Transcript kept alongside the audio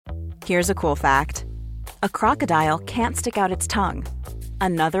Here's a cool fact. A crocodile can't stick out its tongue.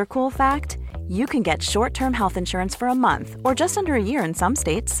 Another cool fact, you can get short-term health insurance for a month or just under a year in some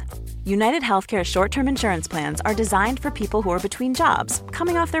states. United Healthcare short-term insurance plans are designed for people who are between jobs,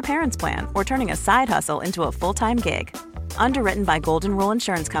 coming off their parents' plan, or turning a side hustle into a full-time gig. Underwritten by Golden Rule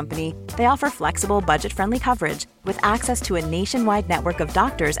Insurance Company, they offer flexible, budget-friendly coverage with access to a nationwide network of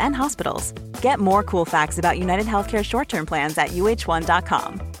doctors and hospitals. Get more cool facts about United Healthcare short-term plans at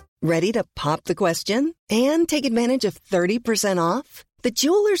uh1.com. Ready to pop the question and take advantage of 30% off? The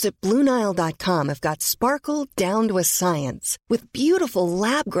jewelers at BlueNile.com have got sparkle down to a science with beautiful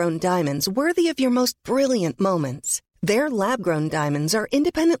lab-grown diamonds worthy of your most brilliant moments. Their lab-grown diamonds are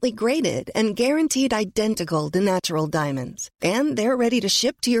independently graded and guaranteed identical to natural diamonds. And they're ready to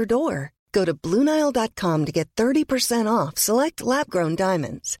ship to your door. Go to BlueNile.com to get 30% off select lab-grown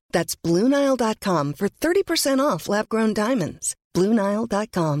diamonds. That's BlueNile.com for 30% off lab-grown diamonds.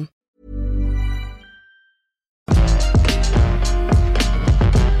 BlueNile.com.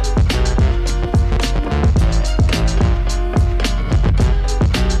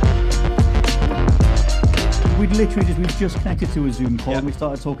 We've just connected to a Zoom call and we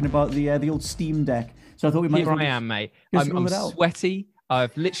started talking about the old Steam Deck. So I thought we might. Here I am, mate. I'm sweaty.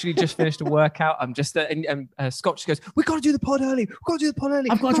 I've literally just finished a workout. I'm just and Scott just goes, "We got to do the pod early. We've got to do the pod early.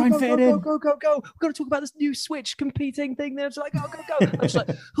 I've got to try and fit in. Go. We've got to talk about this new Switch competing thing." There, it's like, go. I'm just like,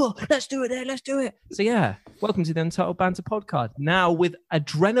 "Oh, let's do it there. Let's do it." So yeah, welcome to the Untitled Banter podcast. Now with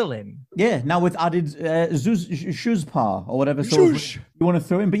adrenaline. Yeah, now with added Shuzpa or whatever sort of you want to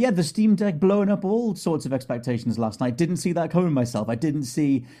throw in. But yeah, the Steam Deck blowing up all sorts of expectations last night. Didn't see that coming myself. I didn't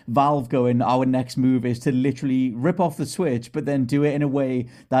see Valve going, our next move is to literally rip off the Switch, but then do it in a way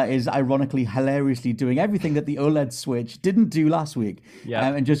that is ironically, hilariously doing everything that the OLED Switch didn't do last week. Yeah.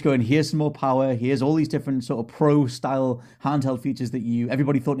 And just going, here's some more power. Here's all these different sort of pro style handheld features that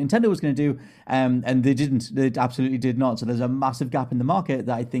everybody thought Nintendo was going to do. And they didn't. They absolutely did not. So there's a massive gap in the market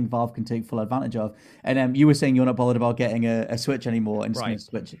that I think Valve can take full advantage of. And you were saying you're not bothered about getting a Switch anymore. And right.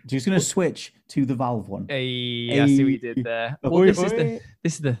 Just going to switch to the Valve one. I see what you did there. Well,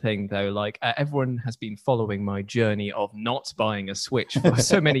 this is the thing though. Like everyone has been following my journey of not buying a Switch for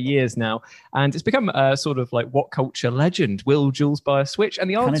so many years now, and it's become a sort of like what culture legend. Will Jules buy a Switch? And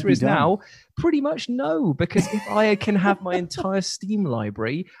the answer is now pretty much no, because if I can have my entire Steam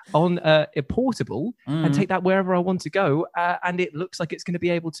library on a portable and take that wherever I want to go, and it looks like it's going to be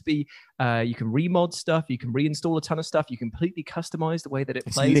able to be, you can remod stuff, you can reinstall a ton of stuff, you completely customize the way that it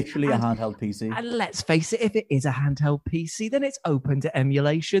plays. It's literally a handheld PC. And let's face it, if it is a handheld PC, then it's open to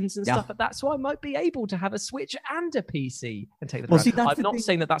emulations and stuff like that. So I might be able to have a Switch and a PC and take the. I'm not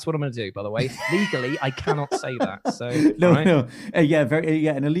saying that that's what I'm going to do, by the way. Legally, I cannot say that. So no.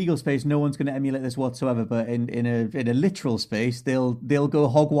 In a legal space, no one's going to emulate this whatsoever. But in a literal space, they'll go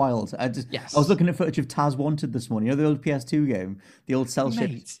hog wild. I was looking at footage of Taz Wanted this morning. You know the old PS2 game, the old cell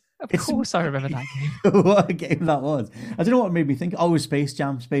ship. Of course, I remember that game. What a game that was! I don't know what made me think. Oh, it was Space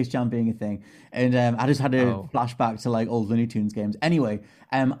Jam being a thing, and I just had a flashback to like old Looney Tunes games. Anyway,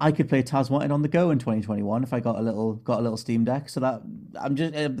 I could play Taz Wanted on the go in 2021 if I got a little Steam Deck. So that I'm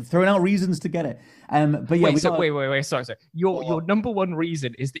just throwing out reasons to get it. But yeah, wait. Sorry. Your number one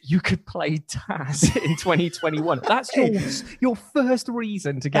reason is that you could play Taz in 2021. That's your first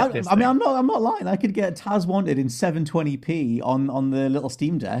reason to get this. I mean, I'm not lying. I could get Taz Wanted in 720p on the little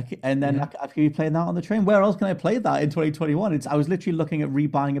Steam Deck. And then I could be playing that on the train. Where else can I play that in 2021? I was literally looking at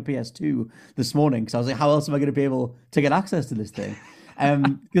rebuying a PS2 this morning because I was like, how else am I going to be able to get access to this thing?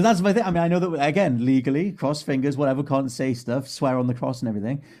 Because that's my thing. I mean, I know that again, legally, cross fingers, whatever, can't say stuff, swear on the cross and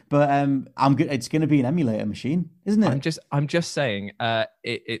everything. But it's going to be an emulator machine, isn't it? I'm just saying,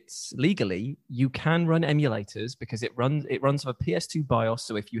 it's legally you can run emulators because it runs off a PS2 BIOS.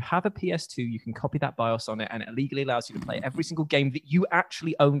 So if you have a PS2, you can copy that BIOS on it, and it legally allows you to play every single game that you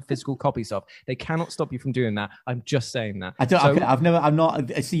actually own physical copies of. They cannot stop you from doing that. I'm just saying that. I'm not.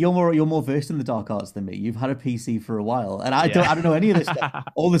 See, you're more versed in the dark arts than me. You've had a PC for a while, and I don't know any of this.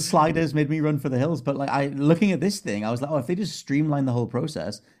 All the sliders made me run for the hills, but looking at this thing, I was like, oh, if they just streamline the whole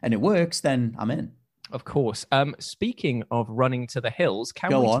process and it works, then I'm in. Of course. Speaking of running to the hills, can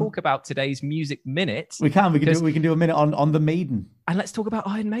we talk about today's Music Minute? We can. We can do a minute on the Maiden. And let's talk about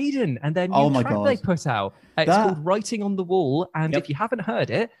Iron Maiden and their new track they put out. It's called Writing on the Wall. And if you haven't heard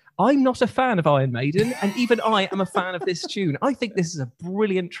it, I'm not a fan of Iron Maiden, and even I am a fan of this tune. I think this is a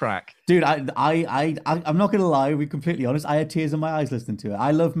brilliant track. Dude, I'm not gonna lie, we're completely honest. I had tears in my eyes listening to it.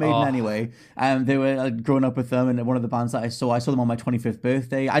 I love Maiden anyway. They were growing up with them, and one of the bands that I saw them on my 25th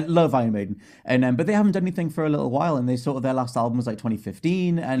birthday. I love Iron Maiden, and but they haven't done anything for a little while, and they sort of their last album was like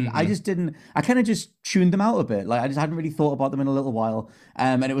 2015, and I kind of just tuned them out a bit. Like I just hadn't really thought about them in a little while,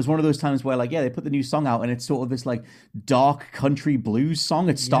 and it was one of those times where like they put the new song out, and it's sort of this like dark country blues song.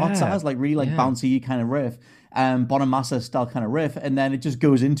 It starts as like really like bouncy kind of riff. Bonamassa style kind of riff, and then it just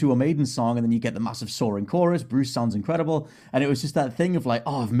goes into a Maiden song, and then you get the massive soaring chorus. Bruce sounds incredible, and it was just that thing of like,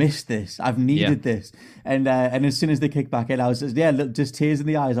 oh, I've missed this, I've needed this, and as soon as they kicked back in, I was just tears in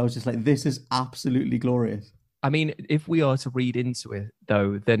the eyes. I was just like, this is absolutely glorious. I mean, if we are to read into it,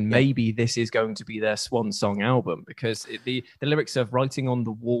 though, then maybe this is going to be their swan song album, because the lyrics of Writing on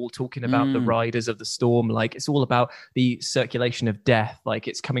the Wall, talking about the riders of the storm, like it's all about the circulation of death, like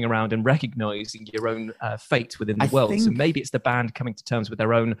it's coming around and recognizing your own fate within the world. So maybe it's the band coming to terms with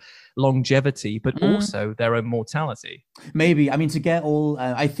their own longevity, but also their own mortality. Maybe. I mean, to get all,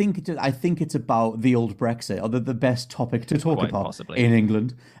 I think it's about the old Brexit, or the best topic to talk about possibly in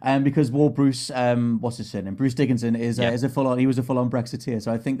England, because Bruce, what's his surname? Bruce Dickinson is a full-on Brexiteer.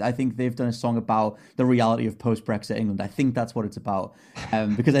 So I think they've done a song about the reality of post-Brexit England. I think that's what it's about,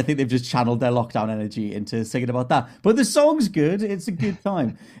 because I think they've just channeled their lockdown energy into singing about that. But the song's good. It's a good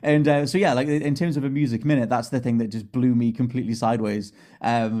time. And like in terms of a music minute, that's the thing that just blew me completely sideways.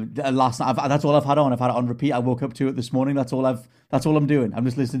 Last night, that's all I've had on. I've had it on repeat. I woke up to it this morning. That's all I'm doing. I'm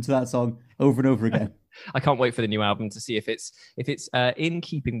just listening to that song over and over again. I can't wait for the new album to see if it's in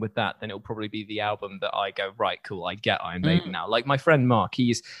keeping with that. Then it'll probably be the album that I go, right, cool, I get Iron Maiden now. Like my friend Mark,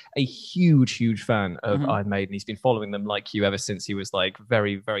 he's a huge fan of Iron Maiden. He's been following them like you ever since he was like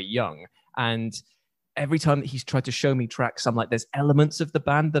very, very young. And every time that he's tried to show me tracks, I'm like, there's elements of the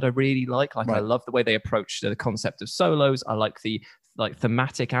band that I really like. Like I love the way they approach the concept of solos. I like the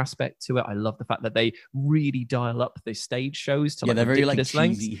thematic aspect to it. I love the fact that they really dial up the stage shows to they're very like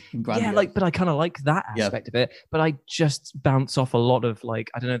cheesy and grand. But I kind of like that aspect of it. But I just bounce off a lot of like,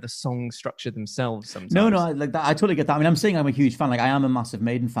 I don't know, the song structure themselves sometimes. No, I like that. I totally get that. I mean, I'm saying I'm a huge fan. Like I am a massive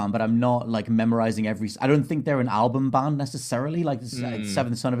Maiden fan, but I'm not like memorizing I don't think they're an album band necessarily. Like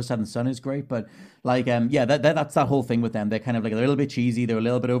Seventh Son of a Seventh Son is great, but like that's that whole thing with them. They're kind of like, they're a little bit cheesy, they're a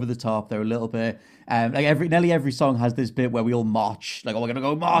little bit over the top, they're a little bit like nearly every song has this bit where we all march, like, oh, we're gonna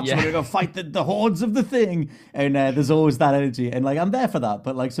go march, we're gonna go fight the hordes of the thing, and there's always that energy, and like I'm there for that,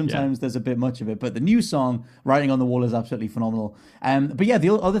 but like sometimes there's a bit much of it. But the new song Writing on the Wall is absolutely phenomenal. But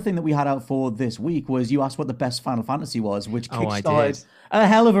the other thing that we had out for this week was, you asked what the best Final Fantasy was, which kickstarted a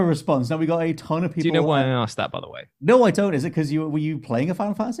hell of a response. Now we got a ton of people. Do you know why I asked that, by the way? No, I don't. Is it because were you playing a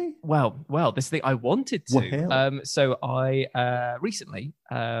Final Fantasy? Well, this thing I wanted to. So I recently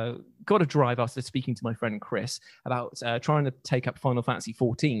got a drive after speaking to my friend Chris about trying to take up Final Fantasy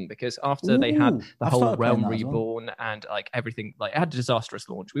 14, because after they had the whole Realm Reborn and like everything, like it had a disastrous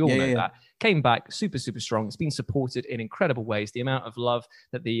launch. We all know that. Came back super strong. It's been supported in incredible ways. The amount of love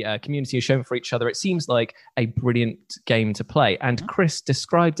that the community has shown for each other, it seems like a brilliant game to play. And Chris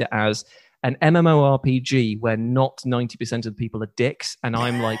described it as an MMORPG where not 90% of the people are dicks, and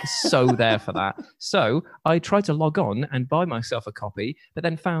I'm like so there for that. So I tried to log on and buy myself a copy, but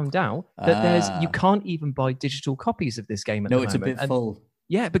then found out that you can't even buy digital copies of this game at the moment. No, it's a bit full.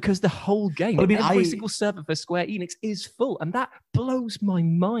 Yeah, because the whole game, every single server for Square Enix is full, and that blows my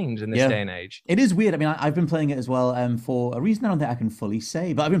mind in this day and age. It is weird. I mean, I've been playing it as well for a reason I don't think I can fully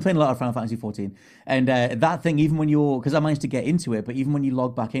say, but I've been playing a lot of Final Fantasy 14, and that thing, even when because I managed to get into it, but even when you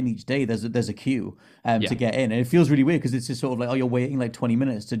log back in each day, there's a queue to get in, and it feels really weird because it's just sort of like, oh, you're waiting like 20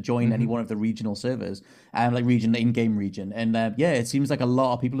 minutes to join any one of the regional servers, like in-game region, and it seems like a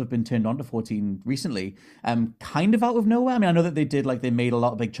lot of people have been turned on to 14 recently, kind of out of nowhere. I mean, I know that they made a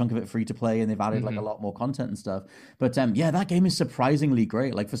big chunk of it free to play, and they've added like a lot more content and stuff, but that game is surprisingly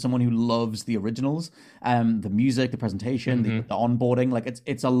great, like for someone who loves the originals, the music, the presentation, the onboarding, like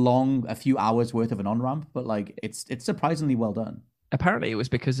it's a few hours worth of an on-ramp, but like it's surprisingly well done. Apparently it was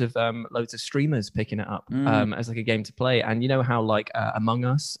because of loads of streamers picking it up as like a game to play. And you know how like Among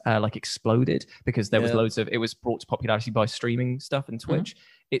Us like exploded because there was it was brought to popularity by streaming stuff and Twitch.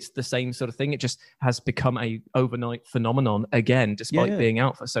 It's the same sort of thing. It just has become a overnight phenomenon again, despite being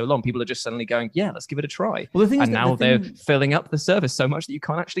out for so long. People are just suddenly going, let's give it a try. Well, the thing is, now they're filling up the service so much that you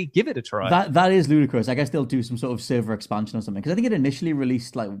can't actually give it a try. That is ludicrous. I guess they'll do some sort of server expansion or something, because I think it initially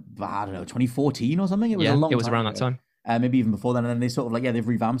released like, I don't know, 2014 or something. It was a long time around ago. That time. maybe even before then, and then they sort of like, they've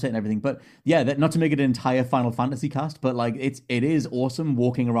revamped it and everything. But yeah, not to make it an entire Final Fantasy cast, but like it is awesome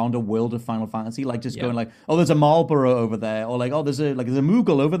walking around a world of Final Fantasy, like just going like, oh, there's a Marlboro over there, or like, oh, there's a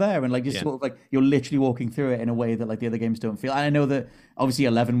Moogle over there, and like just sort of like you're literally walking through it in a way that like the other games don't feel. And I know that obviously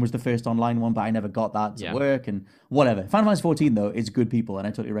 11 was the first online one, but I never got that to work and whatever. Final Fantasy 14 though is good people, and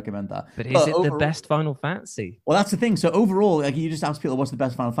I totally recommend that. But is it overall, the best Final Fantasy? Well, that's the thing. So overall, like you just asked people what's the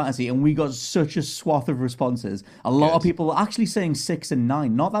best Final Fantasy, and we got such a swath of responses. A lot of people actually saying 6 and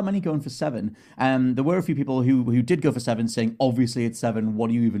 9. Not that many going for 7. There were a few people who did go for 7, saying obviously it's 7. What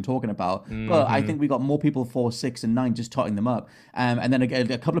are you even talking about? But I think we got more people for 6 and 9, just totting them up. And then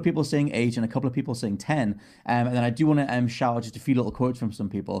a couple of people saying 8, and a couple of people saying 10. And then I do want to shout out just a few little quotes from some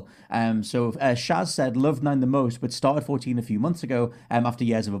people. So Shaz said, loved 9 the most, but started 14 a few months ago after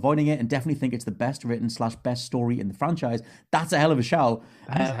years of avoiding it, and definitely think it's the best written / best story in the franchise. That's a hell of a shout.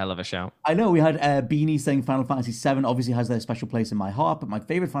 That's a hell of a shout. I know we had Beanie saying Final Fantasy 7 obviously has their special place in my heart, but my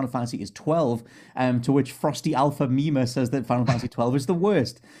favorite Final Fantasy is 12, to which Frosty Alpha Mima says that Final Fantasy 12 is the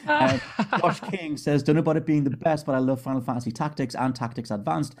worst. Josh King says, don't know about it being the best, but I love Final Fantasy Tactics and Tactics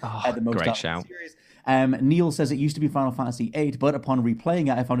Advanced. The most great shout. Series. Neil says it used to be Final Fantasy 8, but upon replaying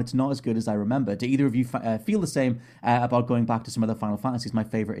it, I found it's not as good as I remember. Do either of you feel the same about going back to some other Final Fantasies? My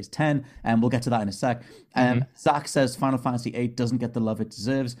favorite is 10, and we'll get to that in a sec. Zach says Final Fantasy 8 doesn't get the love it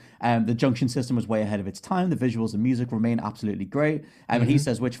deserves. The junction system was way ahead of its time. The visuals and music remain absolutely great. And he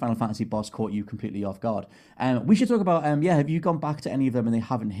says, which Final Fantasy boss caught you completely off guard? We should talk about, have you gone back to any of them and they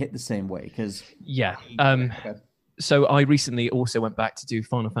haven't hit the same way? Because okay. So I recently also went back to do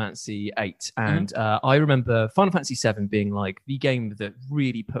Final Fantasy 8, and I remember Final Fantasy 7 being like the game that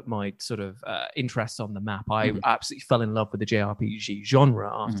really put my sort of interests on the map. I absolutely fell in love with the JRPG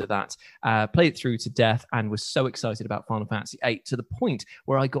genre after that, played it through to death, and was so excited about Final Fantasy 8 to the point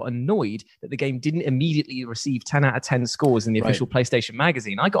where I got annoyed that the game didn't immediately receive 10 out of 10 scores in the official PlayStation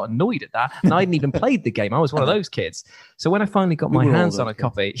magazine. I got annoyed at that, and I hadn't even played the game. I was one of those kids. So when I finally got my hands on a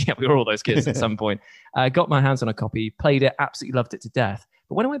copy, we were all those kids at some point, got my hands on a copy, played it, absolutely loved it to death.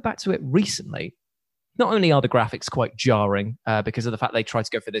 But when I went back to it recently, not only are the graphics quite jarring because of the fact they try to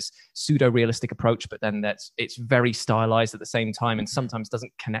go for this pseudo-realistic approach, but then it's very stylized at the same time and sometimes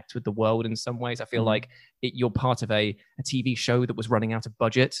doesn't connect with the world in some ways. I feel like you're part of a TV show that was running out of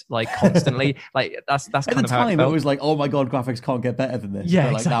budget, like constantly. Like that's kind of how it felt. It was like, oh my god, graphics can't get better than this. Yeah,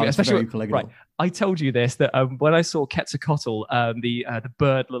 but, like, exactly. Especially right. I told you this, that when I saw Quetzalcoatl,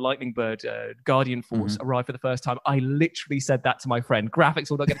 the lightning bird, Guardian Force arrive for the first time, I literally said that to my friend.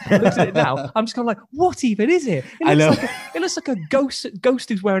 Graphics all good. Look at it now. I'm just kind of like, what even is it? It looks like a ghost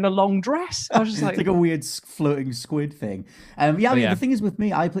who's wearing a long dress. I was just like, it's like a weird floating squid thing. The thing is with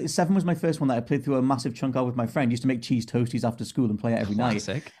me, 7 was my first one that I played through a massive chunk of with my friend. Used to make cheese toasties after school and play it every night.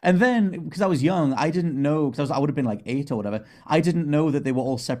 And then because I was young, I didn't know, because I would have been like 8 or whatever. I didn't know that they were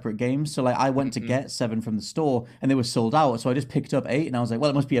all separate games. So like I went to get 7 from the store and they were sold out. So I just picked up 8 and I was like, well,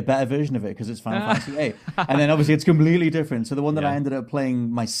 it must be a better version of it because it's Final Fantasy 8. And then obviously it's completely different. So the one that I ended up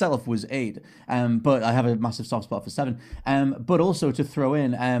playing myself was 8. But I have a massive soft spot for 7. But also to throw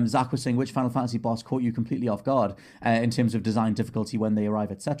in, Zach was saying which Final Fantasy boss caught you completely off guard in terms of design difficulty when they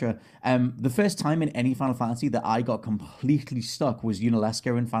arrive, etc. The first time in any Final Fantasy that I got completely stuck was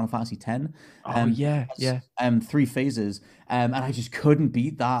Yunalesca in Final Fantasy X. 3 phases. And I just couldn't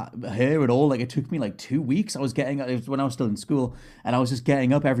beat her at all. Like it took me like 2 weeks. It was when I was still in school, and I was just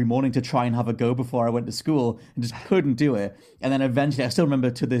getting up every morning to try and have a go before I went to school, and just couldn't do it. And then eventually, I still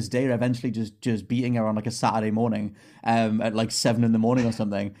remember to this day, eventually just beating her on like a Saturday morning, at like 7 a.m. or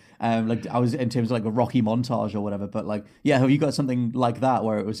something. Like I was in terms of like a Rocky montage or whatever. But like, have you got something like that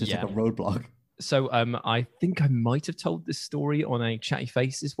where it was just like a roadblock? So I think I might have told this story on a Chatty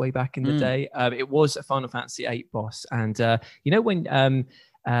Faces way back in the day. It was a Final Fantasy VIII boss. And when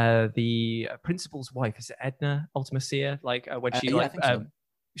the principal's wife, is it Edna Ultimacia? Like when she I think so.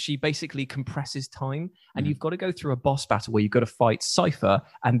 She basically compresses time, and you've got to go through a boss battle where you've got to fight Cypher,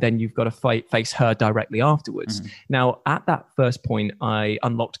 and then you've got to face her directly afterwards. Now, at that first point, I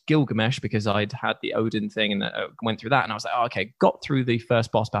unlocked Gilgamesh because I'd had the Odin thing and went through that, and I was like, okay, got through the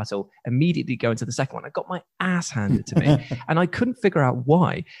first boss battle, immediately go into the second one. I got my ass handed to me, and I couldn't figure out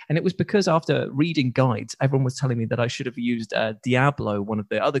why. And it was because after reading guides, everyone was telling me that I should have used Diablo, one of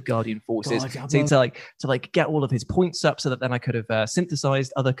the other Guardian forces, to get all of his points up, so that then I could have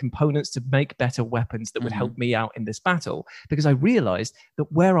synthesized other components to make better weapons that would Mm-hmm. help me out in this battle, because I realized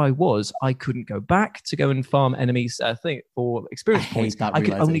that where I was, I couldn't go back to go and farm enemies for experience I hate points. that I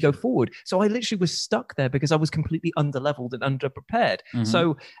could only go realization. forward. So I literally was stuck there because I was completely underleveled and underprepared. Mm-hmm.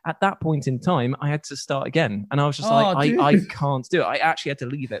 So at that point in time, I had to start again. And I was just Oh, like, I dude. can't do it. I actually had to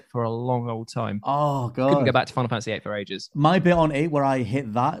leave it for a long old time. Oh god, Couldn't go back to Final Fantasy VIII for ages. My bit on 8 where I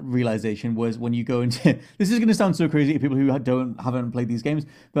hit that realization was when you go into this is going to sound so crazy to people who haven't played these games,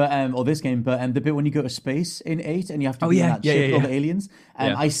 but or this game, but the bit when you go to space in 8 and you have to be in that ship with all the aliens.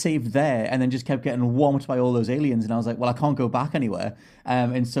 I saved there and then just kept getting whomped by all those aliens, and I was like, well, I can't go back anywhere.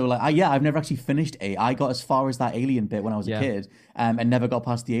 And so like I've never actually finished 8. I got as far as that alien bit when I was a kid, and never got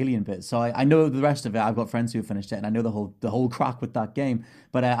past the alien bit. So I know the rest of it. I've got friends who have finished it, and I know the whole crack with that game.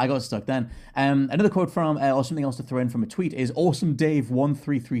 But I got stuck then. Another quote from or something else to throw in from a tweet is Awesome Dave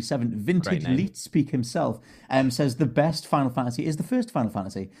 1337 Vintage Leet Speak himself says the best Final Fantasy is the first Final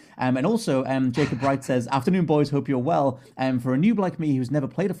Fantasy. And also Jacob Wright says, afternoon boys, hope you're well. For a noob like me who's never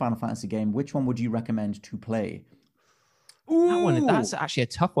played a Final Fantasy game, which one would you recommend to play? That's actually a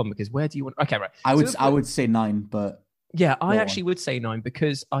tough one, because where do you want? Okay, right. I would say 9, but yeah, I actually would say 9,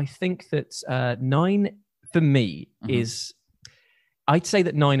 because I think that 9 for me is. I'd say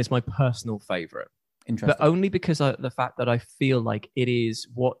that 9 is my personal favorite, interesting, but only because the fact that I feel like it is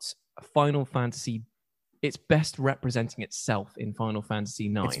what Final Fantasy. It's best representing itself in Final Fantasy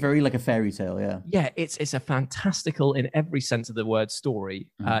IX. It's very like a fairy tale, yeah. Yeah, it's a fantastical, in every sense of the word, story.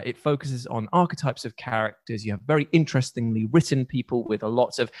 It focuses on archetypes of characters. You have very interestingly written people with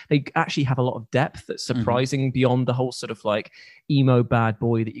they actually have a lot of depth that's surprising beyond the whole sort of like emo bad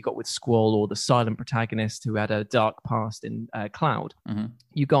boy that you got with Squall, or the silent protagonist who had a dark past in Cloud.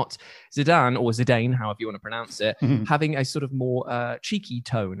 You got Zidane, or Zidane, however you want to pronounce it, having a sort of more cheeky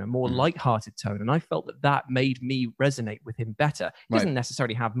tone, a more light-hearted tone. And I felt that made me resonate with him better. He doesn't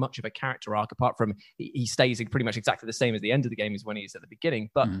necessarily have much of a character arc, apart from he stays pretty much exactly the same as the end of the game as when he's at the beginning.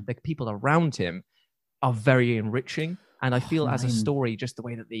 But the people around him are very enriching. And I feel as a story, just the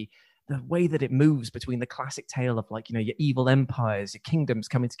way that it moves between the classic tale of like, your evil empires, your kingdoms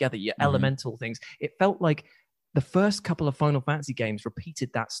coming together, your elemental things. It felt like the first couple of Final Fantasy games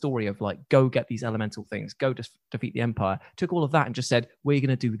repeated that story of like, go get these elemental things, go defeat the Empire. Took all of that and just said, we're going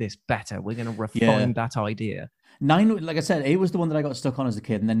to do this better. We're going to refine that idea. 9, like I said, 8 was the one that I got stuck on as a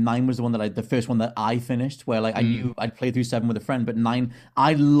kid, and then 9 was the one the first one that I finished, where like I knew I'd played through 7 with a friend, but 9,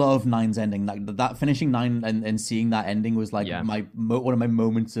 I love 9's ending. Like that finishing 9 and seeing that ending was like one of my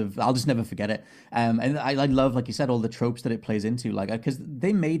moments of, I'll just never forget it. And I love, like you said, all the tropes that it plays into, like because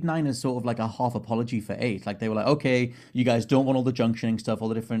they made 9 as sort of like a half apology for 8. Like they were like, okay, you guys don't want all the junctioning stuff, all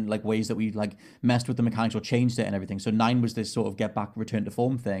the different like ways that we like messed with the mechanics or changed it and everything. So 9 was this sort of get back, return to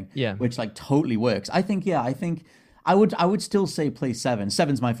form thing, which like totally works. I think I would still say play 7.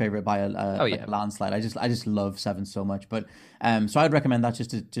 7's my favorite by a landslide. I just love 7 so much. But so I'd recommend that just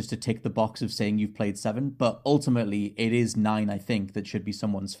to tick the box of saying you've played 7. But ultimately, it is 9. I think that should be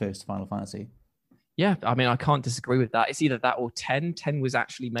someone's first Final Fantasy. Yeah, I mean, I can't disagree with that. It's either that or 10. 10 was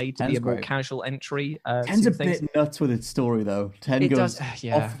actually made to 10's be a more great. casual entry. 10's a bit nuts with its story, though. 10 goes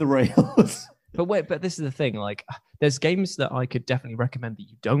off the rails. But this is the thing, like there's games that I could definitely recommend that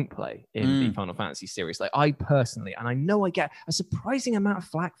you don't play in the Final Fantasy series. Like I personally, and I know I get a surprising amount of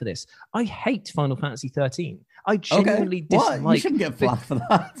flack for this, I hate Final Fantasy 13. I genuinely dislike. What? You shouldn't get flack for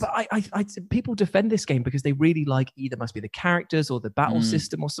that. But I people defend this game because they really like either must be the characters or the battle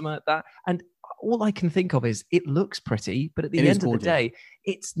system or something like that. And all I can think of is it looks pretty, but at the end of the day,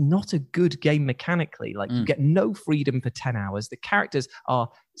 it's not a good game mechanically. Like you get no freedom for 10 hours. The characters are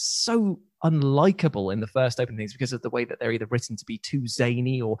so unlikable in the first open things because of the way that they're either written to be too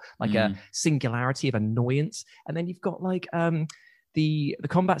zany or like a singularity of annoyance. And then you've got like the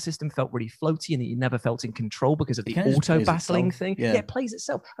combat system felt really floaty and that you never felt in control because of the auto battling thing. Yeah, it plays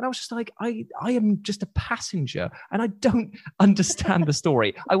itself. And I was just like, I am just a passenger and I don't understand the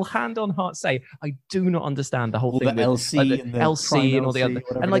story. I will hand on heart say, I do not understand the whole thing. The LC and all the other.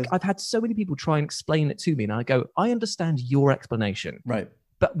 And like, I've had so many people try and explain it to me and I go, I understand your explanation. Right.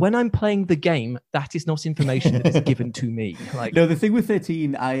 But when I'm playing the game, that is not information that is given to me. Like, no, the thing with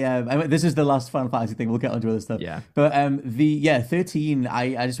 13, I mean, this is the last Final Fantasy thing. We'll get onto other stuff. Yeah. But 13,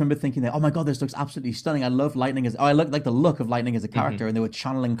 I just remember thinking that, oh my god, this looks absolutely stunning. I love Lightning I like the look of Lightning as a character, and they were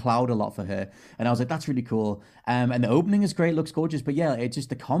channeling Cloud a lot for her, and I was like, that's really cool. And the opening is great, looks gorgeous, but yeah, it's just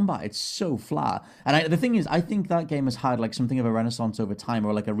the combat, it's so flat. And the thing is, I think that game has had like something of a renaissance over time,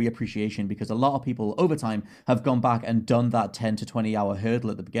 or like a reappreciation, because a lot of people over time have gone back and done that 10 to 20 hour hurdle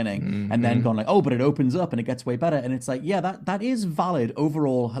at the beginning, and then gone like, oh, but it opens up and it gets way better. And it's like, yeah, that is valid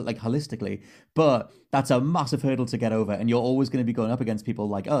overall, like holistically, but that's a massive hurdle to get over. And you're always going to be going up against people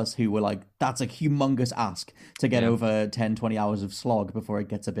like us who were like, that's a humongous ask to get over 10, 20 hours of slog before it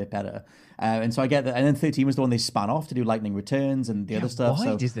gets a bit better. And so I get that. And then 13 was the one they span off to do lightning returns and the other stuff.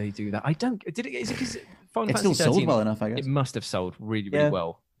 Why did they do that? I don't. Did it? Is it because Final it Fantasy still 13, sold well enough, I guess. It must have sold really, really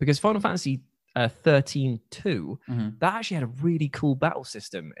well, because Final Fantasy 13-2, that actually had a really cool battle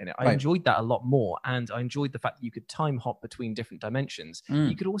system in it. I enjoyed that a lot more, and I enjoyed the fact that you could time hop between different dimensions.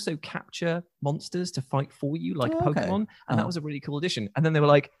 You could also capture monsters to fight for you, like Pokemon, and that was a really cool addition. And then they were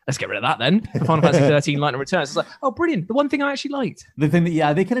like, let's get rid of that then for Final Fantasy 13 Lightning Returns. It's like, oh, brilliant. The one thing I actually liked. The thing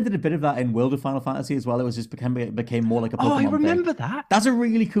that, they kind of did a bit of that in World of Final Fantasy as well. It was just became more like a Pokemon I remember thing. that. That's a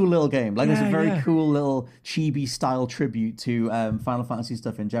really cool little game. Like, there's a very cool little chibi style tribute to Final Fantasy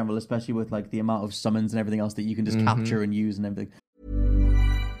stuff in general, especially with like the amount of summons and everything else that you can just capture and use and everything.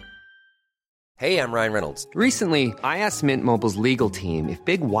 Hey, I'm Ryan Reynolds. Recently, I asked Mint Mobile's legal team if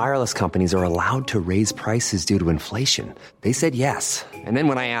big wireless companies are allowed to raise prices due to inflation. They said yes. And then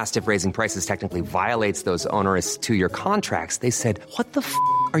when I asked if raising prices technically violates those onerous 2-year contracts, they said, what the f***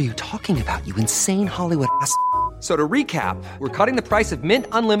 are you talking about, you insane Hollywood ass f- So to recap, we're cutting the price of Mint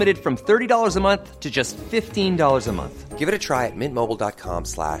Unlimited from $30 a month to just $15 a month. Give it a try at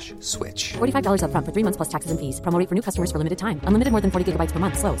mintmobile.com/switch. $45 up front for 3 months plus taxes and fees. Promo rate for new customers for limited time. Unlimited more than 40 gigabytes per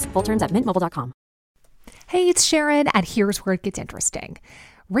month. Slows full terms at mintmobile.com. Hey, it's Sharon, and here's where it gets interesting.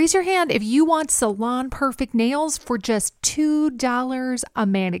 Raise your hand if you want salon perfect nails for just $2 a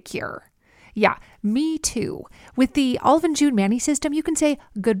manicure. Yeah, me too. With the Olive & June Mani system, you can say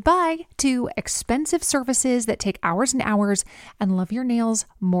goodbye to expensive services that take hours and hours and love your nails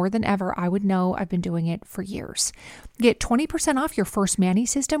more than ever. I would know. I've been doing it for years. Get 20% off your first Mani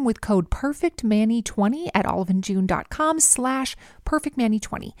system with code PERFECTMANI20 at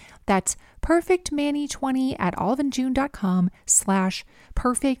oliveandjune.com/PERFECTMANI20. That's PERFECTMANI20 at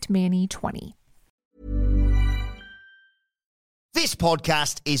oliveandjune.com/PERFECTMANI20. This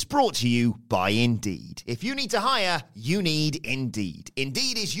podcast is brought to you by Indeed. If you need to hire, you need Indeed.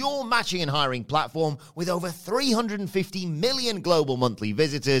 Indeed is your matching and hiring platform with over 350 million global monthly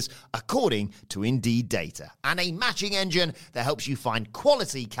visitors, according to Indeed data, and a matching engine that helps you find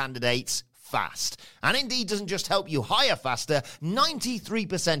quality candidates fast. And Indeed doesn't just help you hire faster.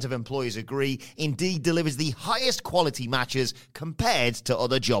 93% of employers agree Indeed delivers the highest quality matches compared to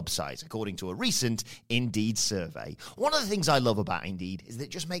other job sites, according to a recent Indeed survey. One of the things I love about Indeed is that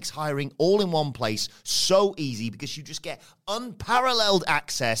it just makes hiring all in one place so easy, because you just get unparalleled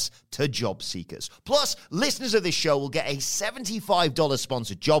access to job seekers. Plus, listeners of this show will get a $75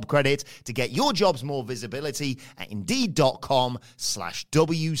 sponsored job credit to get your jobs more visibility at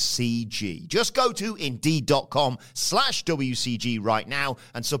Indeed.com/WCG. Just go to Indeed.com/WCG right now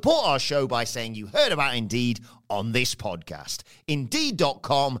and support our show by saying you heard about Indeed on this podcast.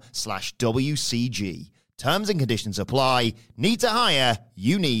 Indeed.com/WCG. Terms and conditions apply. Need to hire?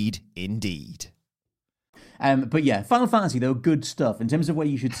 You need Indeed. But yeah, Final Fantasy, though, good stuff. In terms of where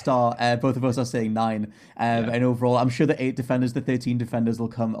you should start, both of us are saying 9. And overall, I'm sure the 8 defenders, the 13 defenders will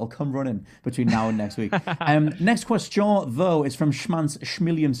come running between now and next week. Next question, though, is from Schmance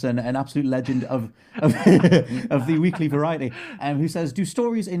Schmilliamson, an absolute legend of the weekly variety, who says, do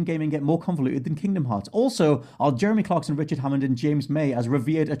stories in gaming get more convoluted than Kingdom Hearts? Also, are Jeremy Clarkson, Richard Hammond, and James May as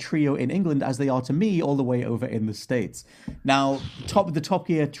revered a trio in England as they are to me all the way over in the States? Now, the Top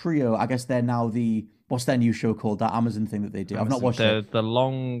Gear trio, I guess they're now what's their new show called? That Amazon thing that they do. I've not watched it. The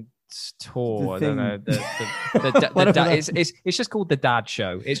long tour. I don't know. It's just called the Dad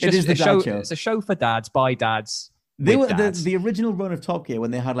Show. It's just a show. It's a show for dads by dads. They were the original run of Top Gear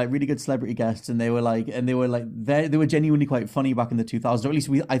when they had like really good celebrity guests, and they were genuinely quite funny back in the 2000s. Or at least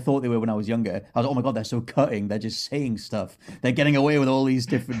I thought they were when I was younger. I was oh my god, they're so cutting. They're just saying stuff. They're getting away with all these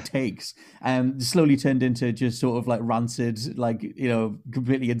different takes. Slowly turned into just sort of like rancid, like, you know,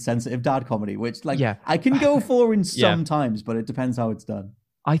 completely insensitive dad comedy, which I can go for in some times, but it depends how it's done.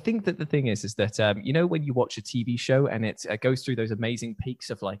 I think that the thing is that, you know, when you watch a TV show and it goes through those amazing peaks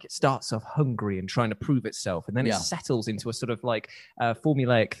of like, it starts off hungry and trying to prove itself, and then it settles into a sort of like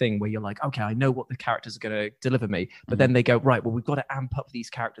formulaic thing where you're like, okay, I know what the characters are going to deliver me. But then they go, right, well, we've got to amp up these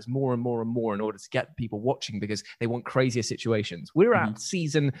characters more and more and more in order to get people watching because they want crazier situations. We're at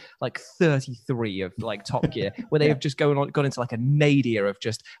season like 33 of like Top Gear where they have just gone into like a nadir of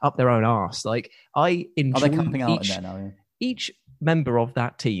just up their own arse. Like I enjoy camping out in there now, each member of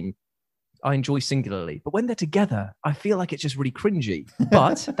that team I enjoy singularly. But when they're together, I feel like it's just really cringy.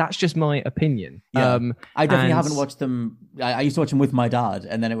 But that's just my opinion. Yeah. I definitely haven't watched them. I used to watch them with my dad,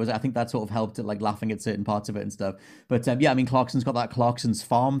 and then I think that sort of helped at like laughing at certain parts of it and stuff. But I mean, Clarkson's got that Clarkson's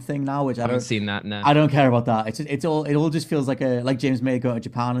Farm thing now, which I haven't seen that. No, I don't care about that. It all just feels like James May going to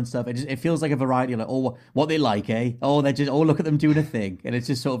Japan and stuff. It feels like a variety of like, what they like, eh? Look at them doing a thing, and it's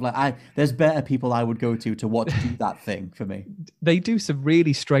just sort of like there's better people I would go to watch do that thing for me. They do some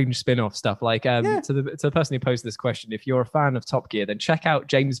really strange spin-off stuff. Like to the person who posed this question, if you're a fan of Top Gear, then check out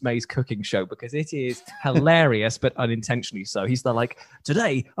James May's cooking show because it is hilarious, but unintentionally so. He's like,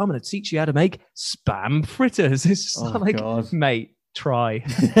 today I'm going to teach you how to make spam fritters. It's just God. Mate, try.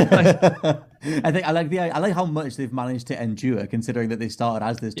 I think I like how much they've managed to endure, considering that they started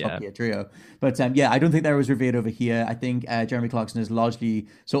as this Top Gear trio. But I don't think that was revered over here. I think Jeremy Clarkson is largely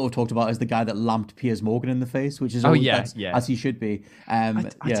sort of talked about as the guy that lamped Piers Morgan in the face, which is as he should be.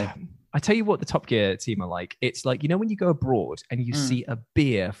 I tell you what the Top Gear team are like. It's like, when you go abroad and you see a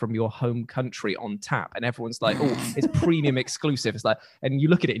beer from your home country on tap and everyone's like, oh, it's premium exclusive. It's like, and you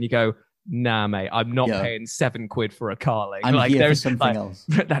look at it and you go, nah, mate, I'm not paying £7 for a Carling. I'm here for something else.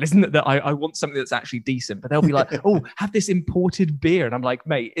 That isn't that. I want something that's actually decent. But they'll be like, oh, have this imported beer, and I'm like,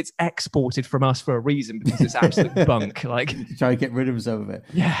 mate, it's exported from us for a reason because it's absolute bunk. Like, try to get rid of some of it.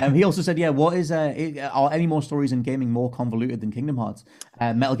 Yeah. He also said, what is are any more stories in gaming more convoluted than Kingdom Hearts?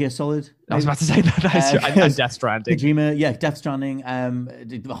 Metal Gear Solid. I was about to say that. And Death Stranding. Kojima, Death Stranding.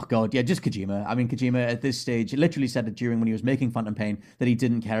 Oh god, just Kojima. I mean, Kojima at this stage literally said it during when he was making Phantom Pain that he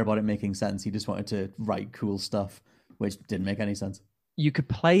didn't care about it making sense. He just wanted to write cool stuff, which didn't make any sense. You could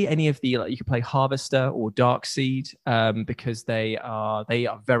play any of the you could play Harvester or Darkseid because they are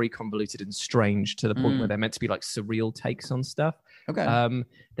very convoluted and strange to the point where they're meant to be like surreal takes on stuff. Okay.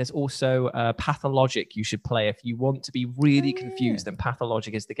 There's also Pathologic you should play if you want to be really confused. Then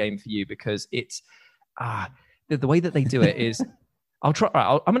Pathologic is the game for you because it's the way that they do it is. I'll try.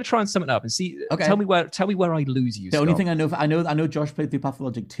 I'm going to try and sum it up and see. Okay. Tell me where I lose you. The only thing I know Josh played through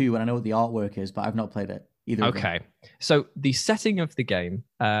Pathologic 2, and I know what the artwork is, but I've not played it either. Okay. So the setting of the game,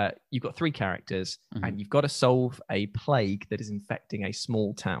 you've got 3 characters, and you've got to solve a plague that is infecting a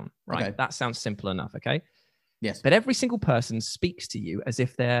small town. Right. Okay. That sounds simple enough. Okay. Yes. But every single person speaks to you as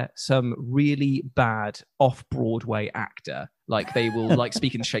if they're some really bad off-Broadway actor. Like they will like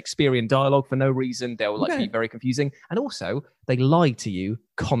speak in Shakespearean dialogue for no reason. They'll be very confusing. And also they lie to you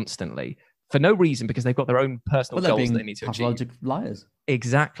constantly for no reason because they've got their own personal goals they need to achieve. Pathologic liars.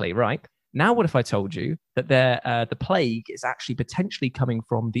 Exactly, right. Now, what if I told you that the plague is actually potentially coming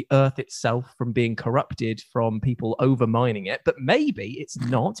from the earth itself, from being corrupted, from people overmining it, but maybe it's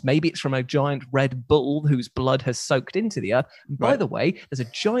not. Maybe it's from a giant red bull whose blood has soaked into the earth. And by the way, there's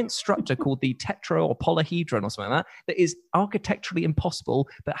a giant structure called the tetra or polyhedron or something like that is architecturally impossible,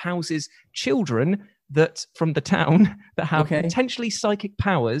 but houses children that from the town that have potentially psychic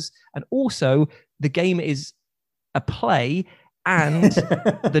powers. And also the game is a play. And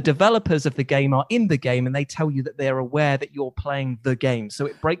the developers of the game are in the game and they tell you that they're aware that you're playing the game. So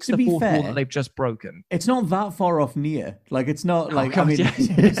it breaks the fourth wall that they've just broken. It's not that far off Nier. Like, it's not like,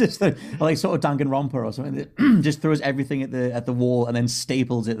 it's just like sort of Danganronpa or something that just throws everything at the wall and then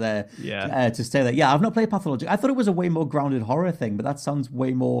staples it there to stay there. Yeah, I've not played Pathologic. I thought it was a way more grounded horror thing, but that sounds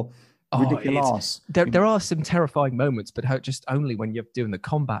way more ridiculous. There are some terrifying moments, but just only when you're doing the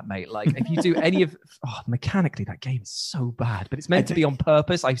combat, mate. Like if you do any of mechanically, that game is so bad, but it's meant to be on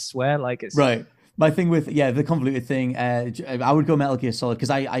purpose. I swear, like it's right. My thing with the convoluted thing, I would go Metal Gear Solid because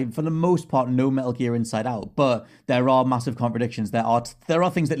I for the most part know Metal Gear inside out, but there are massive contradictions. There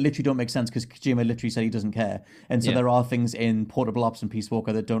are things that literally don't make sense because Kojima literally said he doesn't care, and so there are things in Portable Ops and Peace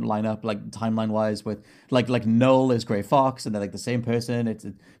Walker that don't line up like timeline wise with like Null is Grey Fox and they're like the same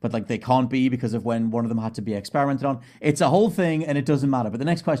person. But like they can't be because of when one of them had to be experimented on. It's a whole thing and it doesn't matter. But the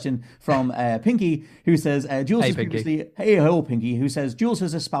next question from Pinky, who says Jules has previously Pinky, who says Jules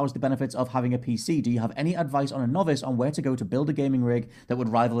has espoused the benefits of having a PC. Do you have any advice on a novice on where to go to build a gaming rig that would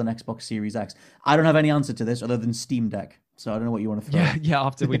rival an Xbox Series X? I don't have any answer to this other than Steam Deck. So I don't know what you want to throw. Yeah.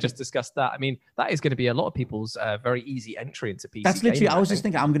 After we just discussed that, I mean, that is going to be a lot of people's very easy entry into PC. That's literally. I was just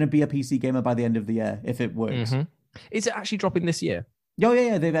thinking, I'm going to be a PC gamer by the end of the year if it works. Mm-hmm. Is it actually dropping this year? Oh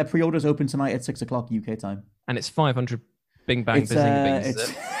yeah. They've pre-orders open tonight at 6:00 UK time, and it's 500 Bing Bang Bazinga Bings. Is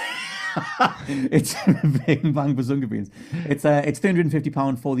it? It's Bing Bang Bazunga Beans. It's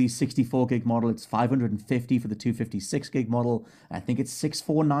 £350 for the 64 gig model. It's $550 for the 256 gig model. I think it's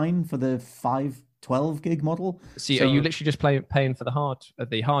 $649 for the 5 12 gig model. So are you literally just paying for the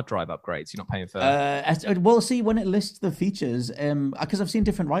hard drive upgrades? You're not paying for... well, see, when it lists the features, because I've seen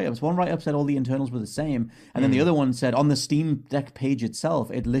different write-ups. One write-up said all the internals were the same, and then the other one said on the Steam Deck page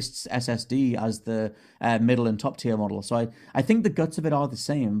itself, it lists SSD as the middle and top tier model. So I think the guts of it are the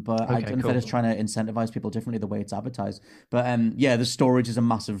same, but I don't know if they're just trying to incentivize people differently the way it's advertised. But the storage is a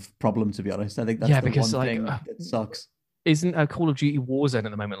massive problem, to be honest. I think that's the one thing that sucks. Isn't a Call of Duty Warzone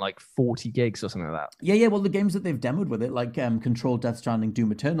at the moment like 40 gigs or something like that? Yeah. Well, the games that they've demoed with it, like Control, Death Stranding,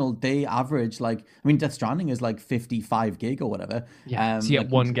 Doom Eternal, they average Death Stranding is like 55 gig or whatever. Yeah, so you get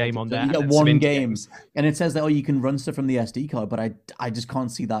one game on there. You get one game. And it says that, you can run stuff from the SD card, but I just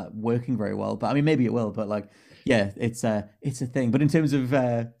can't see that working very well. But I mean, maybe it will, but it's a thing. But in terms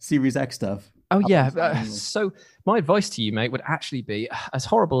of Series X stuff... Oh, yeah. So my advice to you, mate, would actually be, as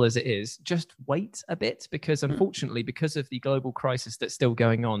horrible as it is, just wait a bit, because unfortunately, because of the global crisis that's still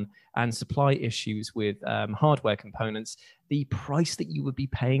going on and supply issues with hardware components, the price that you would be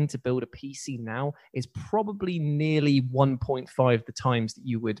paying to build a PC now is probably nearly 1.5 the times that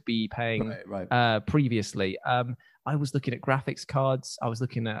you would be paying previously. I was looking at graphics cards. I was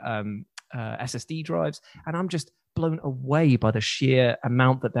looking at SSD drives, and I'm just blown away by the sheer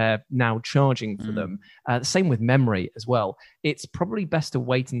amount that they're now charging for them. The same with memory as well. It's probably best to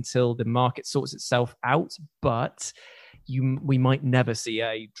wait until the market sorts itself out, but we might never see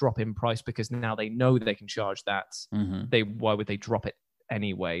a drop in price, because now they know they can charge that. Why would they drop it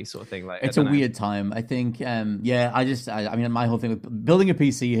anyway, sort of thing? It's a weird time, I think. I mean, my whole thing with building a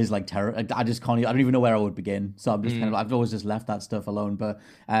PC is terrible. I just can't. I don't even know where I would begin. So I'm just I've always just left that stuff alone. But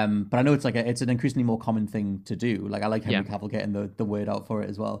I know it's it's an increasingly more common thing to do. I like Henry Cavill getting the word out for it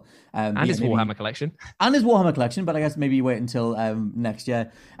as well. And his Warhammer collection. And his Warhammer collection, but I guess maybe wait until next year.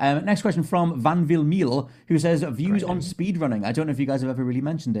 Next question from Van Vilmeel, who says, views on speedrunning. I don't know if you guys have ever really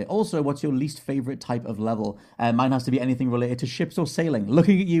mentioned it. Also, what's your least favorite type of level? Mine has to be anything related to ships or sailing.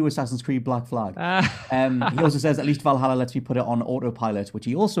 Looking at you, Assassin's Creed Black Flag. He also says, at least Valhalla lets me put it on autopilot, which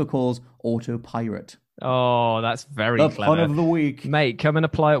he also calls autopirate. Oh, that's very the clever. Pun of the week. Mate, come and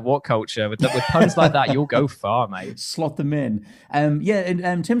apply at What Culture. With puns like that, you'll go far, mate. Slot them in.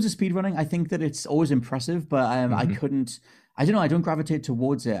 In terms of speedrunning, I think that it's always impressive, but I don't know. I don't gravitate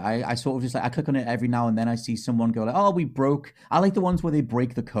towards it. I sort of just I click on it every now and then. I see someone go we broke. I like the ones where they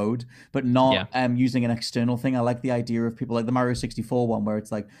break the code, but not using an external thing. I like the idea of people like the Mario 64 one where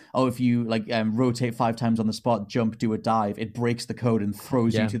it's if you rotate 5 times on the spot, jump, do a dive, it breaks the code and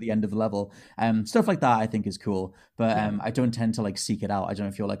throws you to the end of the level. Stuff like that I think is cool, but I don't tend to seek it out. I don't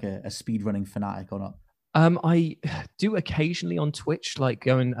know if you're a speedrunning fanatic or not. I do occasionally on Twitch,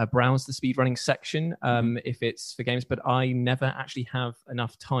 go and browse the speedrunning section if it's for games, but I never actually have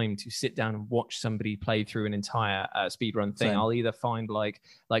enough time to sit down and watch somebody play through an entire speedrun thing. Same. I'll either find like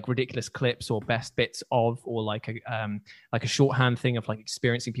ridiculous clips or best bits of, or like a shorthand thing of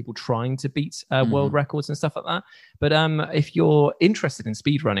experiencing people trying to beat world records and stuff like that. But if you're interested in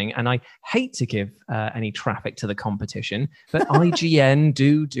speedrunning, and I hate to give any traffic to the competition, but IGN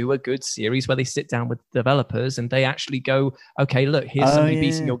do a good series where they sit down with developers and they actually go, okay, look, here's somebody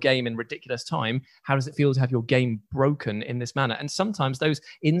beating your game in ridiculous time. How does it feel to have your game broken in this manner? And sometimes those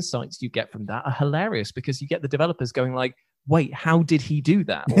insights you get from that are hilarious, because you get the developers going wait, how did he do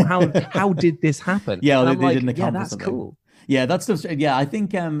that? Or how did this happen? Yeah, they didn't account that's for something. cool. Yeah, that's stuff. Yeah, I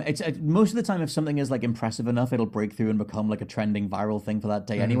think it's most of the time if something is impressive enough, it'll break through and become a trending viral thing for that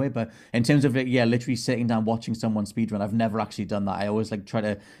day anyway. But in terms of literally sitting down watching someone speedrun, I've never actually done that. I always try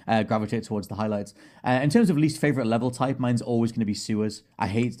to gravitate towards the highlights. In terms of least favorite level type, mine's always going to be sewers. I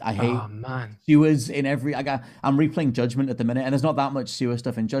hate sewers in every. I'm replaying Judgment at the minute, and there's not that much sewer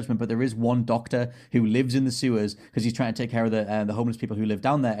stuff in Judgment, but there is one doctor who lives in the sewers because he's trying to take care of the homeless people who live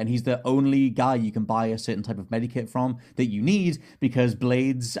down there, and he's the only guy you can buy a certain type of medikit from that you need, because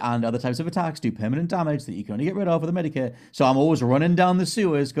blades and other types of attacks do permanent damage that you can only get rid of with a medikit. So I'm always running down the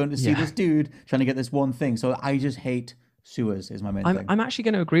sewers going to see this dude trying to get this one thing. So I just hate sewers is my main thing. I'm actually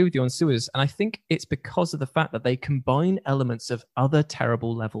going to agree with you on sewers, and I think it's because of the fact that they combine elements of other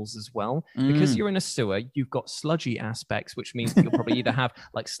terrible levels as well. Because you're in a sewer, you've got sludgy aspects, which means that you'll probably either have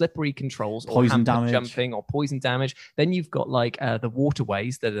slippery controls or poison damage, jumping or poison damage. Then you've got the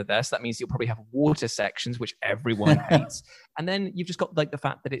waterways that are there, so that means you'll probably have water sections, which everyone hates. And then you've just got like the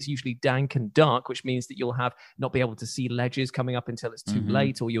fact that it's usually dank and dark, which means that you'll have not be able to see ledges coming up until it's too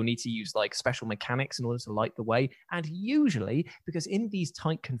late, or you'll need to use like special mechanics in order to light the way. And usually, because in these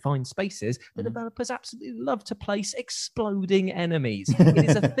tight confined spaces, the developers absolutely love to place exploding enemies. It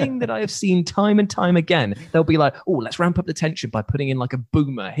is a thing that I have seen time and time again. They'll be like, oh, let's ramp up the tension by putting in like a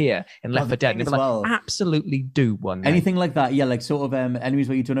boomer here in Left 4 Dead. And it's like, absolutely do one. Anything like that, yeah, like sort of enemies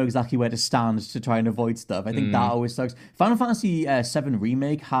where you don't know exactly where to stand to try and avoid stuff. I think that always sucks. Final Fantasy VII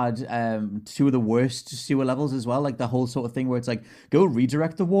Remake had two of the worst sewer levels as well, like the whole sort of thing where it's like, go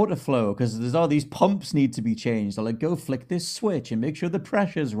redirect the water flow because there's all these pumps need to be changed, or like go flick this switch and make sure the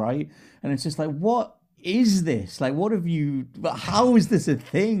pressure's right. And it's just like, what is this? Like, what have you, how is this a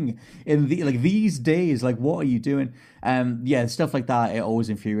thing in the, like, these days? Like, what are you doing? Yeah, stuff like that, it always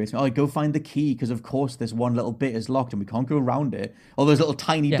infuriates me. Oh, go find the key because of course this one little bit is locked and we can't go around it. All those little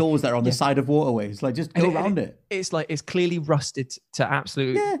tiny doors that are on the side of waterways, like, just go around it. It's like, it's clearly rusted to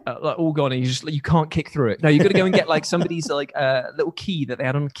absolute like all gone, and you can't kick through it. No, you got to go and get like somebody's like little key that they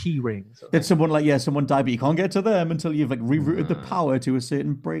had on a key ring. That someone someone died, but you can't get to them until you've like rerouted the power to a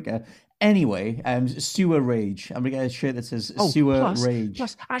certain breaker. Anyway, Sewer Rage. I'm gonna get a shirt that says Sewer Rage.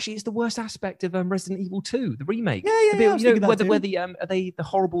 Plus, actually, it's the worst aspect of Resident Evil 2, the remake. Yeah, you know, where the are they the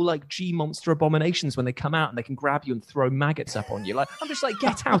horrible like G monster abominations when they come out and they can grab you and throw maggots up on you? Like, I'm just like,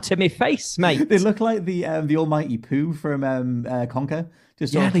 get out of my face, mate. They look like the Almighty Pooh from Conker.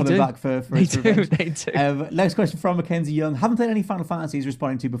 Just sort of coming back for its revenge. They do. Next question from Mackenzie Young. Haven't played any Final Fantasies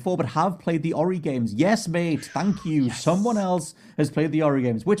responding to before, but have played the Ori games. Yes, mate. Thank you. Yes. Someone else has played the Ori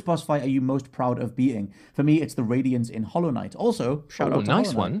games. Which boss fight are you most proud of beating? For me, it's the Radiants in Hollow Knight. Also, shout out to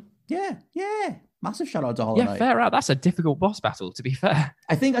nice Hollow Knight. one. Yeah. Massive shout out to Hollow Knight. Yeah, fair out. That's a difficult boss battle, to be fair.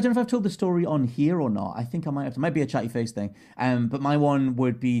 I don't know if I've told the story on here or not. I think I might have. It might be a chatty face thing. But my one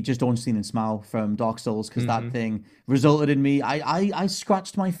would be just Ornstein and Smough from Dark Souls, because that thing resulted in me. I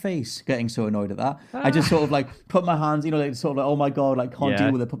scratched my face getting so annoyed at that. I just sort of like put my hands, like sort of like, oh my God, like can't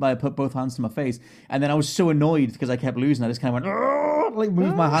deal with it. Put both hands to my face. And then I was so annoyed because I kept losing. I just kind of went, like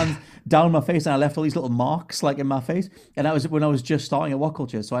moved my hands down my face, and I left all these little marks like in my face. And that was when I was just starting at What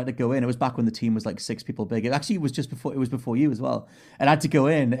Culture, so I had to go in. It was back when the team was like 6 people big. Actually, it was before you as well. And I had to go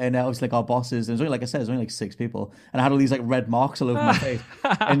in, and I was like our bosses. And it was only, like I said, it was only like 6 people, and I had all these like red marks all over my face.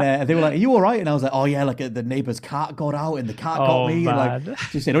 And they were like, "Are you all right?" And I was like, "Oh yeah, like the neighbor's cat got out, and the cat got me." And, like,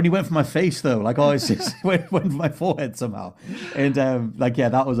 just it only went for my face though. Like, oh, it's just went for my forehead somehow. And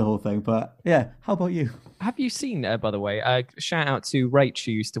that was the whole thing. But yeah, how about you? Have you seen, by the way, shout out to Rach,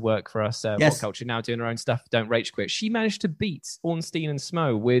 who used to work for us, What Culture, now doing her own stuff, Don't Rage Quit. She managed to beat Ornstein and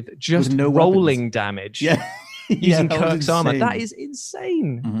Smough with just no rolling damage. Yeah. Using Kirk's armor. That is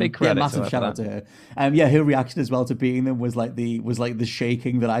insane. Big credit. Yeah, massive shout out to her. Her reaction as well to beating them was like the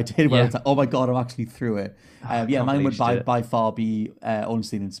shaking that I did, where it's like, oh my God, I'm actually through it. Mine would by far be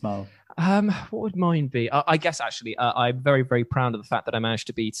Ornstein and Smough. What would mine be? I guess actually, I'm very, very proud of the fact that I managed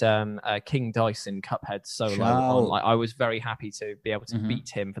to beat King Dice in Cuphead solo. I was very happy to be able to beat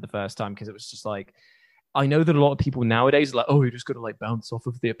him for the first time, because it was just like, I know that a lot of people nowadays are like, oh, you're just going to like bounce off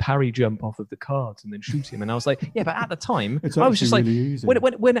of the parry jump off of the cards and then shoot him. And I was like, yeah, but at the time, I was just really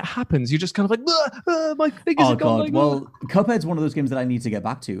like, when it happens, you're just kind of like, my fingers are gone. Like, well, Cuphead's one of those games that I need to get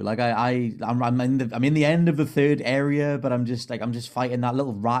back to. Like I'm in the end of the 3rd area, but I'm just fighting that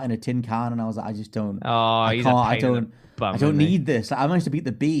little rat in a tin can, and I was like, I just don't. I don't need this. Like, I managed to beat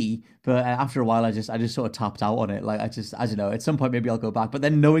the bee, but after a while, I just sort of tapped out on it. Like I don't know. At some point, maybe I'll go back. But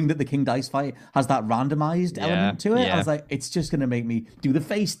then knowing that the King Dice fight has that randomized element to it, I was like, it's just going to make me do the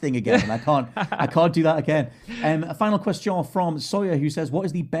face thing again. And I can't do that again. A final question from Sawyer, who says, "What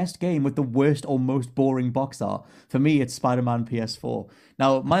is the best game with the worst or most boring box art?" For me, it's Spider-Man PS4.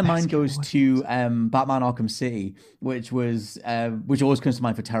 Now, my mind goes to Batman Arkham City, which always comes to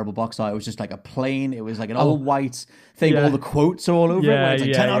mind for terrible box art. It was just like a plain, it was like an all white thing. All the quotes are all over it. Where it's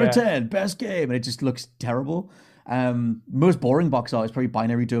like 10 out of 10, best game. And it just looks terrible. Most boring box art is probably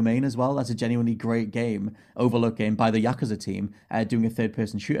Binary Domain as well. That's a genuinely great game, overlooked game by the Yakuza team, doing a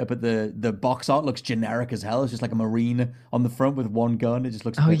third-person shooter. But the box art looks generic as hell. It's just like a Marine on the front with one gun. It just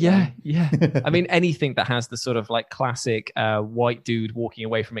looks. Yeah. I mean, anything that has the sort of like classic white dude walking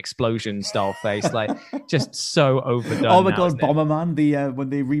away from explosion style face, like just so overdone. Oh my God, Bomberman! When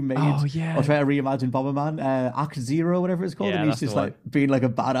they remade, or try to reimagine Bomberman, Act Zero, whatever it's called, and he's just like being like a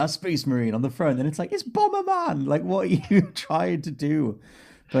badass space marine on the front, and it's like, it's Bomberman. Like, what are you trying to do?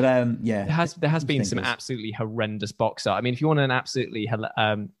 But there has been some absolutely horrendous box art. I mean, if you want an absolutely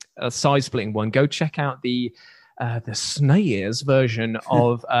side-splitting one, go check out the SNES version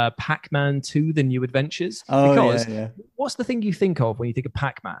of Pac-Man 2: The New Adventures. What's the thing you think of when you think of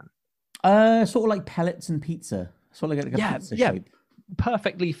Pac-Man? Sort of like pellets and pizza. So like a pizza shape.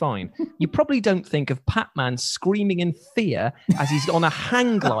 Perfectly fine. You probably don't think of Pac-Man screaming in fear as he's on a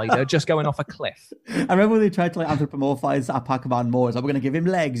hang glider just going off a cliff. I remember when they tried to like anthropomorphize Pac-Man more. It's like, we're going to give him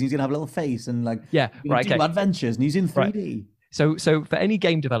legs, and he's going to have a little face, and like do adventures, and he's in 3D. Right. So for any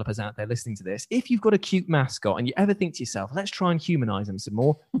game developers out there listening to this, if you've got a cute mascot and you ever think to yourself, let's try and humanize them some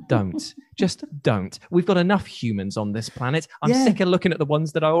more, don't. Just don't. We've got enough humans on this planet. I'm sick of looking at the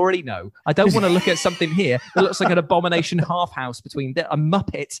ones that I already know. I don't want to look at something here that looks like an abomination half house between a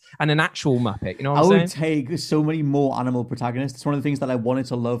Muppet and an actual Muppet. You know what I'm saying? I would take so many more animal protagonists. It's one of the things that I wanted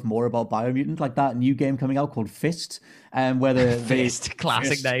to love more about Biomutant, like that new game coming out called Fist. Where Fist,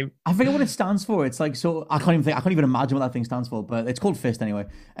 classic name. I forget what it stands for. It's like, so I can't even imagine what that thing stands for, but it's called Fist anyway.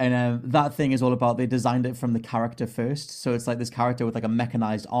 And that thing is all about, they designed it from the character first. So it's like this character with like a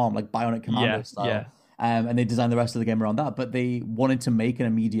mechanized arm, like Bionic Commando style. Yeah. And they designed the rest of the game around that, but they wanted to make an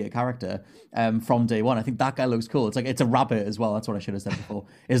immediate character from day one. I think that guy looks cool. It's like, it's a rabbit as well. That's what I should have said before,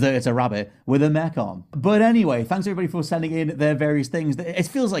 is that it's a rabbit with a mech arm. But anyway, thanks everybody for sending in their various things. It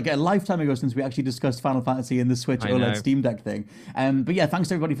feels like a lifetime ago since we actually discussed Final Fantasy and the Switch OLED Steam Deck thing. But yeah, thanks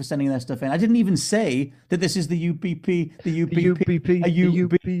to everybody for sending their stuff in. I didn't even say that this is the UBP, the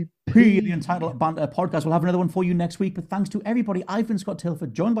Entitled Banter podcast. We'll have another one for you next week. But thanks to everybody. I've been Scott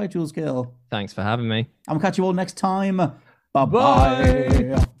Tilford, joined by Jules Gill. Thanks for having me. And we'll catch you all next time.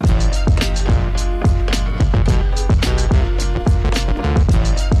 Bye-bye.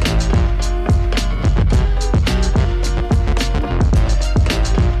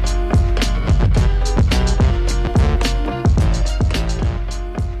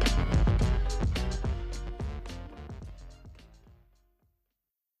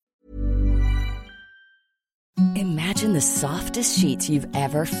 Imagine the softest sheets you've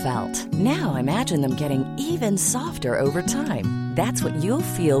ever felt. Now imagine them getting even softer over time. That's what you'll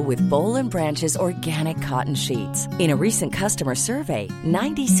feel with Boll & Branch's organic cotton sheets. In a recent customer survey,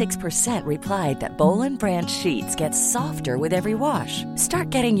 96% replied that Boll & Branch sheets get softer with every wash. Start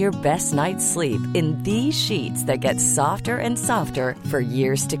getting your best night's sleep in these sheets that get softer and softer for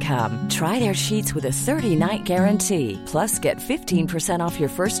years to come. Try their sheets with a 30-night guarantee. Plus, get 15% off your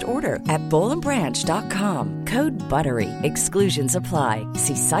first order at bollandbranch.com. Code BUTTERY. Exclusions apply.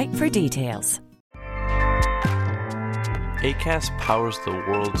 See site for details. Acast powers the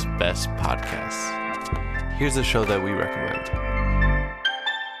world's best podcasts. Here's a show that we recommend.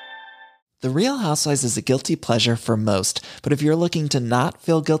 The Real Housewives is a guilty pleasure for most, but if you're looking to not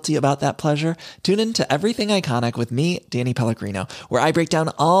feel guilty about that pleasure, tune in to Everything Iconic with me, Danny Pellegrino, where I break down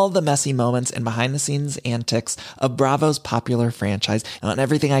all the messy moments and behind-the-scenes antics of Bravo's popular franchise. And on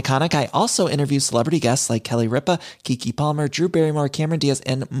Everything Iconic, I also interview celebrity guests like Kelly Ripa, Keke Palmer, Drew Barrymore, Cameron Diaz,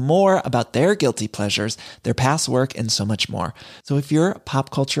 and more about their guilty pleasures, their past work, and so much more. So if you're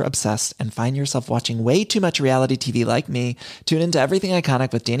pop culture obsessed and find yourself watching way too much reality TV like me, tune in to Everything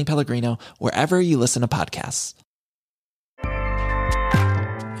Iconic with Danny Pellegrino, wherever you listen to podcasts.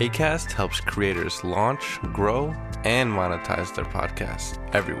 Acast helps creators launch, grow, and monetize their podcasts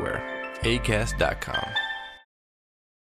everywhere. Acast.com.